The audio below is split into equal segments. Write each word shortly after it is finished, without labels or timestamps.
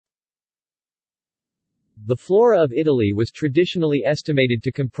The flora of Italy was traditionally estimated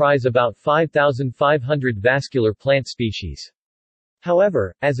to comprise about 5,500 vascular plant species.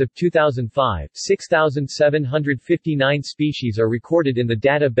 However, as of 2005, 6,759 species are recorded in the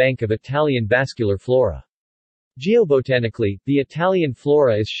data bank of Italian vascular flora. Geobotanically, the Italian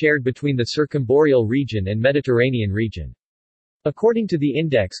flora is shared between the circumboreal region and Mediterranean region. According to the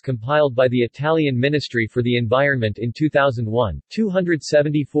index compiled by the Italian Ministry for the Environment in 2001,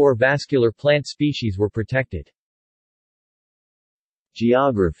 274 vascular plant species were protected.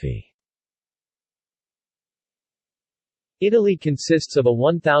 Geography. Italy consists of a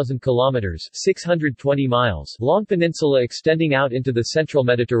 1,000 kilometers (620 miles) long peninsula extending out into the central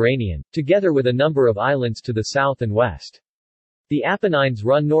Mediterranean, together with a number of islands to the south and west. The Apennines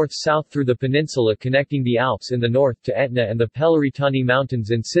run north-south through the peninsula, connecting the Alps in the north to Etna and the Peloritani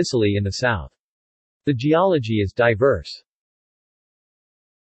Mountains in Sicily in the south. The geology is diverse.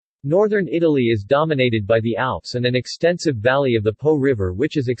 Northern Italy is dominated by the Alps and an extensive valley of the Po River,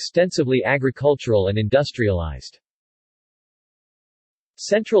 which is extensively agricultural and industrialized.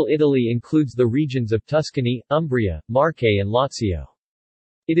 Central Italy includes the regions of Tuscany, Umbria, Marche and Lazio.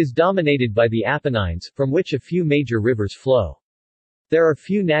 It is dominated by the Apennines, from which a few major rivers flow. There are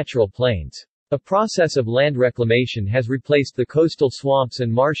few natural plains. A process of land reclamation has replaced the coastal swamps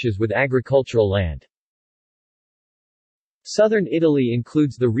and marshes with agricultural land. Southern Italy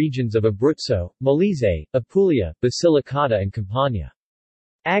includes the regions of Abruzzo, Molise, Apulia, Basilicata and Campania.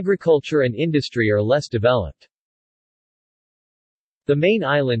 Agriculture and industry are less developed. The main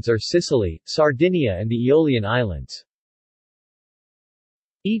islands are Sicily, Sardinia and the Aeolian Islands.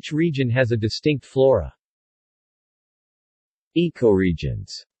 Each region has a distinct flora.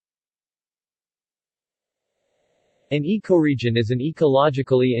 Ecoregions. An ecoregion is an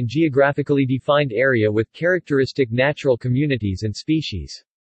ecologically and geographically defined area with characteristic natural communities and species.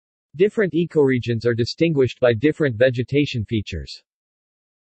 Different ecoregions are distinguished by different vegetation features.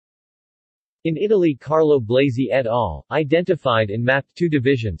 In Italy, Carlo Blasi et al. Identified and mapped two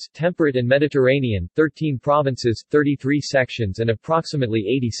divisions, temperate and Mediterranean, 13 provinces, 33 sections and approximately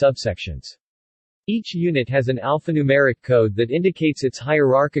 80 subsections. Each unit has an alphanumeric code that indicates its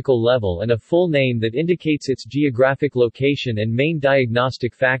hierarchical level and a full name that indicates its geographic location and main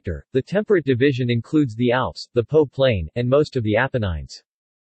diagnostic factor. The temperate division includes the Alps, the Po Plain, and most of the Apennines.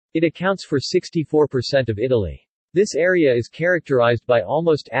 It accounts for 64% of Italy. This area is characterized by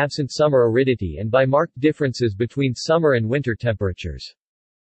almost absent summer aridity and by marked differences between summer and winter temperatures.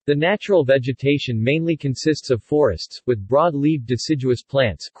 The natural vegetation mainly consists of forests, with broad-leaved deciduous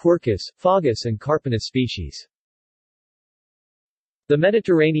plants, Quercus, Fagus and Carpinus species. The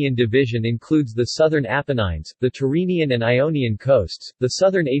Mediterranean division includes the southern Apennines, the Tyrrhenian and Ionian coasts, the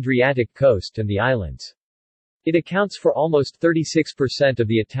southern Adriatic coast and the islands. It accounts for almost 36% of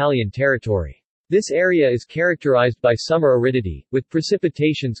the Italian territory. This area is characterized by summer aridity, with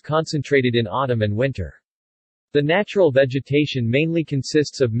precipitations concentrated in autumn and winter. The natural vegetation mainly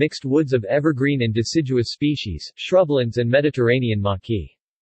consists of mixed woods of evergreen and deciduous species, shrublands and Mediterranean maquis.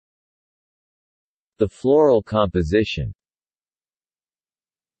 The floral composition.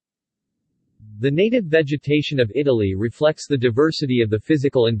 The native vegetation of Italy reflects the diversity of the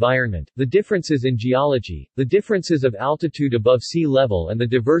physical environment, the differences in geology, the differences of altitude above sea level and the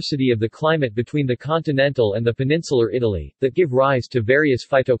diversity of the climate between the continental and the peninsular Italy, that give rise to various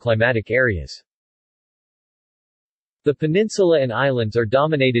phytoclimatic areas. The peninsula and islands are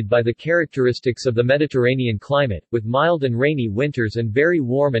dominated by the characteristics of the Mediterranean climate, with mild and rainy winters and very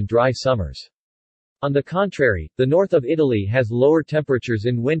warm and dry summers. On the contrary, the north of Italy has lower temperatures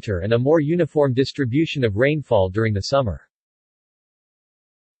in winter and a more uniform distribution of rainfall during the summer.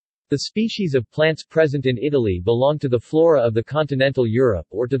 The species of plants present in Italy belong to the flora of the continental Europe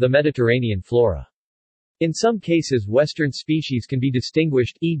or to the Mediterranean flora. In some cases western species can be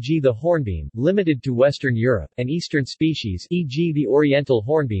distinguished, e.g. the hornbeam, limited to Western Europe, and eastern species, e.g. the oriental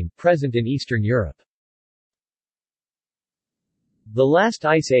hornbeam, present in Eastern Europe. The last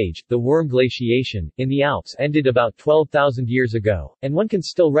ice age, the Würm glaciation, in the Alps ended about 12,000 years ago, and one can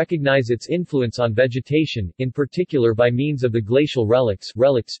still recognize its influence on vegetation, in particular by means of the glacial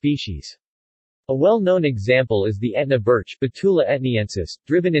relict species. A well-known example is the Etna birch, Betula etniensis,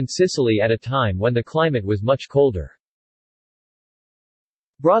 driven in Sicily at a time when the climate was much colder.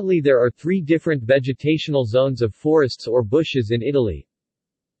 Broadly, there are three different vegetational zones of forests or bushes in Italy.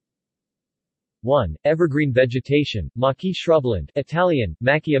 1. Evergreen vegetation, maquis shrubland, Italian,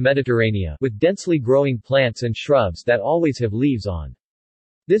 Macchia mediterranea, with densely growing plants and shrubs that always have leaves on.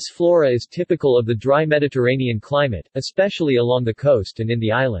 This flora is typical of the dry Mediterranean climate, especially along the coast and in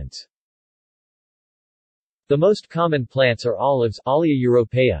the islands. The most common plants are olives, Olea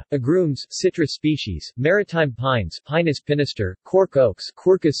europaea, agrumes, citrus species, maritime pines, Pinus pinister, cork oaks,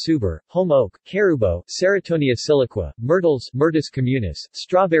 Quercus suber, holm oak, carubo, Ceratonia siliqua, myrtles, Myrtus communis,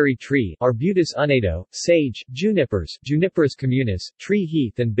 strawberry tree, Arbutus unato, sage, junipers, Juniperus communis, tree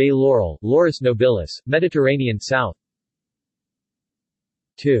heath and bay laurel, Laurus nobilis, Mediterranean south.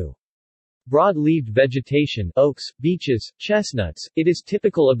 2. Broad-leaved vegetation, oaks, beeches, chestnuts. It is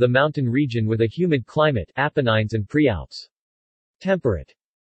typical of the mountain region with a humid climate, Apennines and Prealps. Temperate.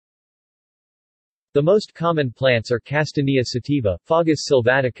 The most common plants are Castanea sativa, Fagus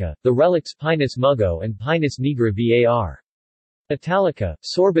sylvatica, the relics Pinus mugo and Pinus nigra var. Italica,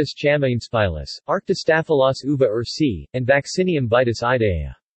 Sorbus chamainspilus, Arctostaphylos uva ursi, and Vaccinium vitis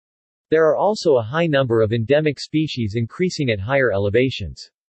idea. There are also a high number of endemic species increasing at higher elevations.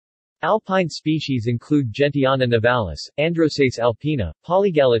 Alpine species include Gentiana nivalis, Androsace alpina,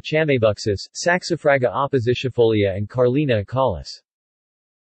 Polygala chamaebuxus, Saxifraga oppositifolia and Carlina acaulis.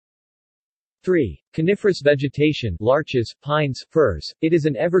 3. Coniferous vegetation, larches, pines, firs. It is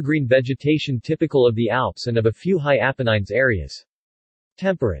an evergreen vegetation typical of the Alps and of a few high Apennines areas.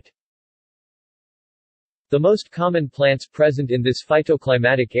 Temperate. The most common plants present in this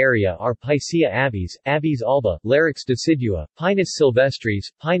phytoclimatic area are Picea abies, Abies alba, Larix decidua, Pinus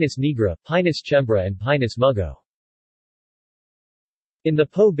sylvestris, Pinus nigra, Pinus chembra and Pinus mugo. In the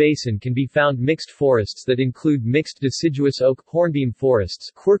Po Basin can be found mixed forests that include mixed deciduous oak, hornbeam forests,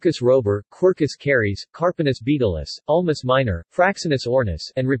 Quercus robur, Quercus caries, Carpinus beetleus, Ulmus minor, Fraxinus ornis,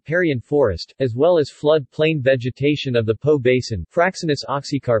 and riparian forest, as well as flood plain vegetation of the Po Basin, Fraxinus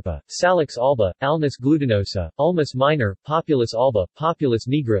oxycarpa, Salix alba, Alnus glutinosa, Ulmus minor, Populus alba, Populus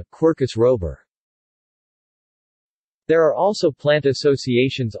nigra, Quercus robur. There are also plant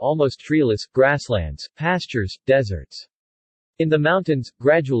associations almost treeless, grasslands, pastures, deserts. In the mountains,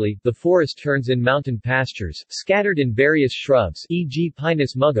 gradually, the forest turns in mountain pastures, scattered in various shrubs e.g.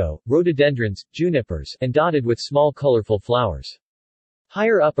 Pinus mugo, rhododendrons, junipers, and dotted with small colorful flowers.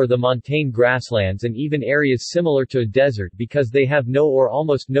 Higher up are the montane grasslands and even areas similar to a desert because they have no or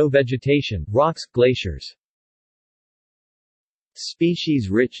almost no vegetation, rocks, glaciers. Species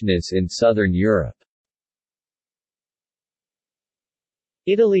richness in southern Europe.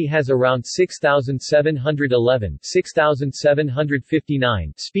 Italy has around 6,711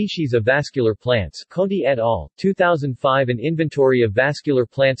 6,759 species of vascular plants. Conti et al., 2005. An inventory of vascular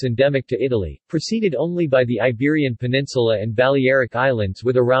plants endemic to Italy, preceded only by the Iberian Peninsula and Balearic Islands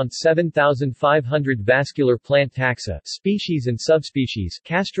with around 7,500 vascular plant taxa, species and subspecies.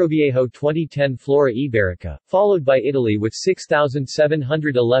 Castroviejo 2010. Flora Iberica, followed by Italy with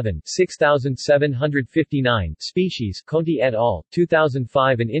 6,711 6,759 species. Conti et al., 2005.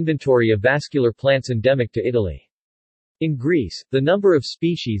 An inventory of vascular plants endemic to Italy. In Greece, the number of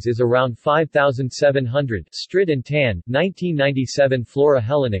species is around 5,700 Strid and Tan, 1997 Flora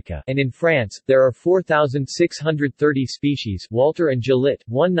Hellenica, and in France, there are 4,630 species Walter and Gillet,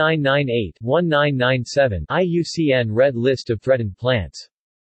 1998-1997 IUCN Red List of Threatened Plants.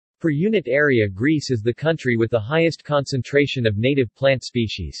 Per unit area, Greece is the country with the highest concentration of native plant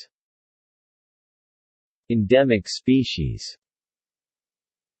species. Endemic species.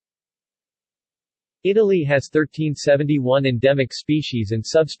 Italy has 1371 endemic species and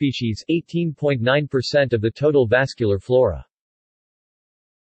subspecies, 18.9% of the total vascular flora.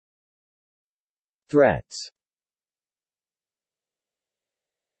 Threats.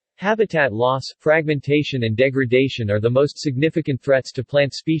 Habitat loss, fragmentation and degradation are the most significant threats to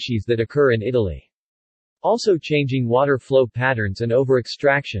plant species that occur in Italy. Also changing water flow patterns and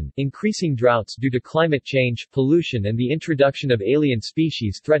over-extraction, increasing droughts due to climate change, pollution and the introduction of alien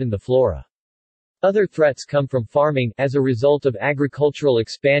species threaten the flora. Other threats come from farming, as a result of agricultural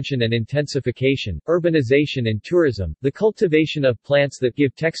expansion and intensification, urbanization and tourism, the cultivation of plants that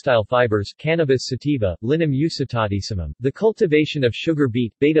give textile fibers Cannabis sativa, Linum usitatissimum, the cultivation of sugar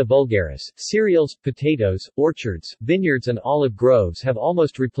beet Beta vulgaris, cereals, potatoes, orchards, vineyards and olive groves have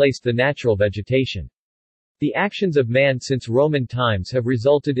almost replaced the natural vegetation. The actions of man since Roman times have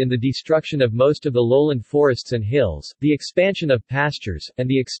resulted in the destruction of most of the lowland forests and hills, the expansion of pastures, and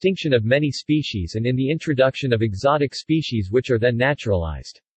the extinction of many species and in the introduction of exotic species which are then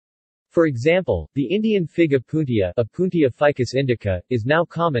naturalized. For example, the Indian fig Apuntia ficus indica, is now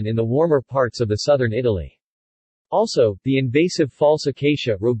common in the warmer parts of the southern Italy. Also, the invasive false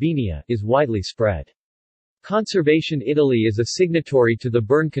acacia Robinia is widely spread. Conservation Italy is a signatory to the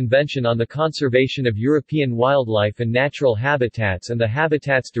Berne Convention on the Conservation of European Wildlife and Natural Habitats and the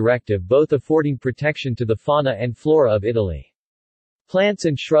Habitats Directive, both affording protection to the fauna and flora of Italy. Plants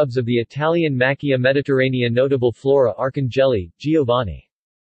and shrubs of the Italian Macchia mediterranea. Notable flora: Arcangeli, Giovanni.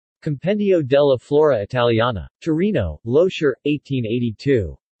 Compendio della Flora Italiana. Torino, Loescher,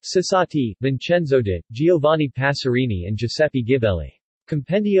 1882. Sassati, Vincenzo de, Giovanni Passerini and Giuseppe Ghibelli.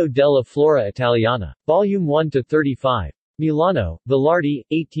 Compendio della Flora Italiana. Volume 1-35. Milano, Velarde,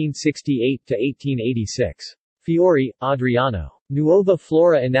 1868-1886. Fiori, Adriano. Nuova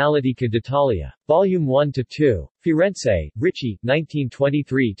Flora Analitica d'Italia. Volume 1-2. Firenze, Ricci,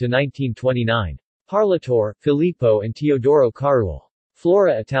 1923-1929. Parlatore, Filippo and Teodoro Carul.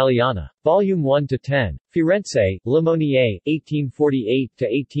 Flora Italiana. Volume 1-10. Firenze, Limonier,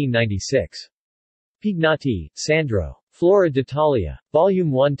 1848-1896. Pignati, Sandro. Flora d'Italia.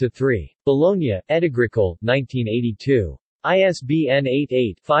 Volume 1-3. Bologna, Edigricole, 1982. ISBN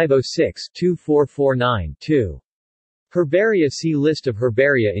 88-506-2449-2. Herbaria. See List of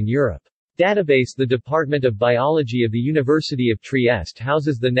herbaria in Europe. Database. The Department of Biology of the University of Trieste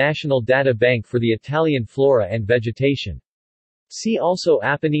houses the National Data Bank for the Italian flora and vegetation. See also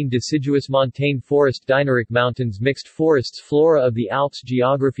Apennine deciduous montane forest, Dinaric mountains, mixed forests, Flora of the Alps,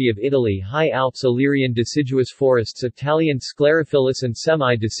 Geography of Italy, High Alps, Illyrian deciduous forests, Italian sclerophyllous and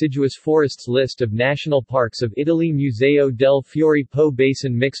semi-deciduous forests, List of national parks of Italy, Museo del Fiori Po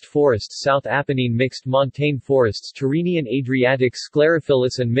Basin, mixed forests, South Apennine mixed montane forests, Tyrrhenian Adriatic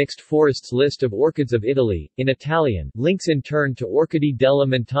sclerophyllous and mixed forests, List of orchids of Italy, in Italian, links in turn to Orchidi della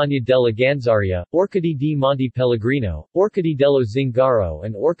Montagna della Ganzaria, Orchidi di Monte Pellegrino, Orchidi dello Zingaro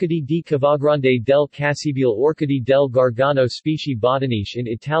and Orchidi di Cavagrande del Cassibile, Orchidi del Gargano. Specie botaniche in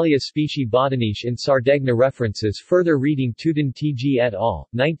Italia, Specie botaniche in Sardegna. References. Further reading. Tudin T.G. et al.,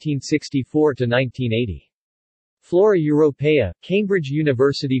 1964-1980. Flora Europea, Cambridge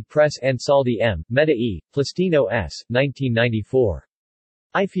University Press. Ansaldi M., Meta E., Plastino S., 1994.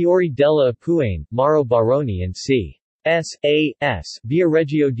 I Fiori della Apuane, Mauro Baroni and C. S. A. S.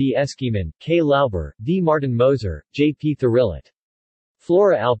 Viareggio di Esquimin, K. Lauber, D. Martin Moser, J. P. Thurilet.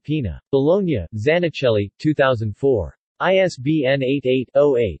 Flora Alpina. Bologna, Zanichelli, 2004. ISBN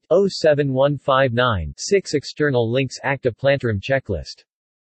 88-08-07159-6. External links. Acta Plantarum checklist.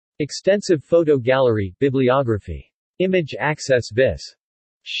 Extensive photo gallery, bibliography. Image access. Vis.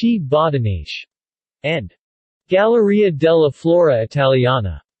 Sci Botaniche. And Galleria della Flora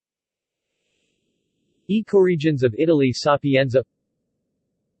Italiana. Ecoregions of Italy. Sapienza.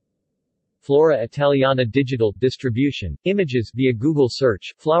 Flora Italiana digital distribution. Images via Google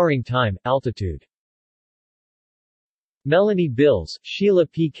search. Flowering time, altitude. Melanie Bills, Sheila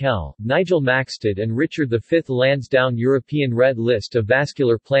P. Kell, Nigel Maxted and Richard V. Lansdowne. European Red List of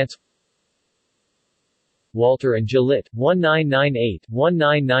vascular plants. Walter and Gillett,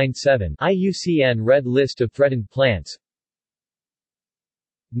 1998-1997. IUCN Red List of threatened plants.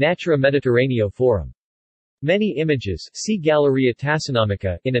 Natura Mediterraneo Forum. Many images. See Galleria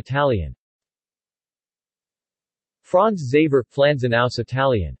Tassonomica, in Italian. Franz Xaver, Pflanzen aus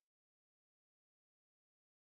Italien.